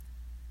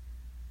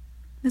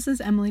This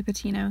is Emily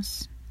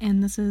Pittinos,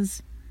 and this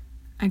is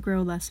I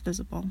Grow Less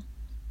Visible.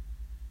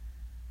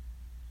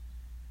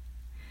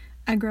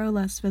 I grow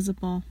less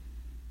visible.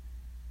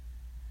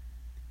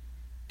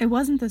 It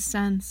wasn't the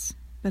sense,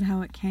 but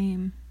how it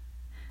came.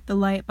 The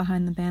light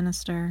behind the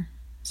banister,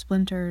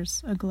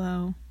 splinters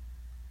aglow.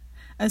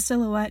 A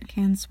silhouette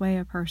can sway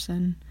a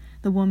person,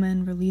 the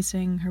woman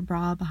releasing her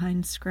bra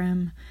behind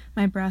scrim,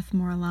 my breath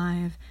more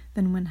alive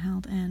than when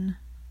held in.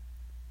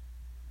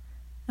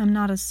 I'm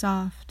not as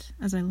soft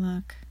as I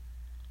look.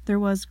 There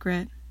was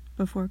grit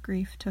before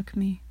grief took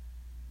me.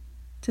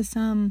 To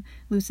some,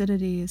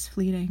 lucidity is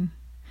fleeting.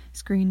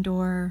 Screen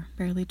door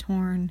barely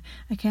torn.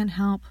 I can't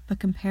help but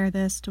compare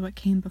this to what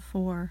came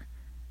before.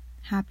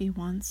 Happy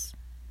once.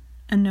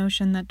 A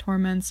notion that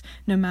torments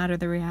no matter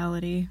the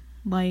reality.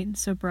 Light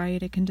so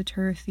bright it can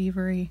deter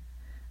thievery.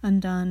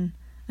 Undone,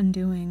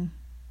 undoing,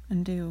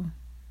 undo.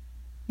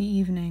 The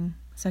evening,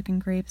 sucking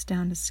grapes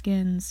down to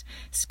skins.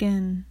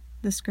 Skin,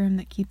 the scrim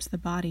that keeps the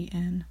body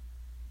in.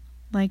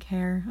 Like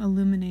hair,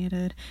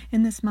 illuminated.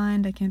 In this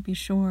mind I can't be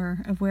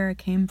sure of where it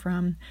came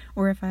from,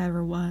 or if I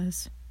ever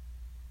was.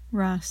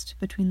 Rust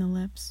between the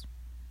lips.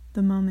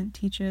 The moment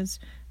teaches,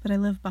 but I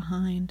live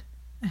behind.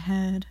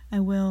 Ahead, I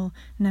will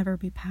never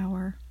be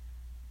power.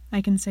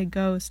 I can say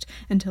ghost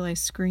until I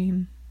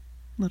scream.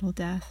 Little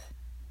death.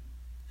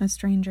 A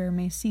stranger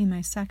may see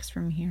my sex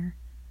from here.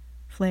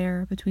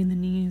 Flare between the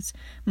knees,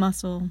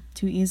 muscle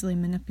too easily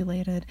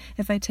manipulated.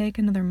 If I take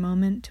another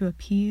moment to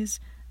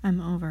appease,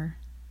 I'm over.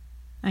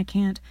 I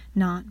can't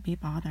not be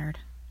bothered.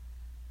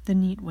 The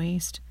neat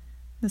waist,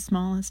 the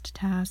smallest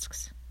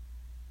tasks.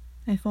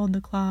 I fold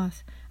the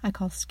cloth I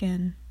call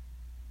skin.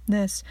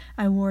 This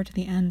I wore to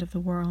the end of the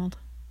world.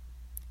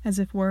 As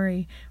if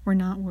worry were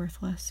not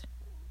worthless.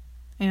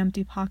 I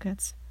empty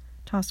pockets,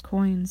 toss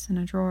coins in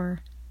a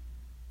drawer.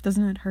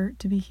 Doesn't it hurt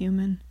to be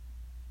human?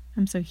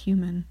 I'm so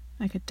human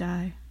I could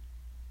die.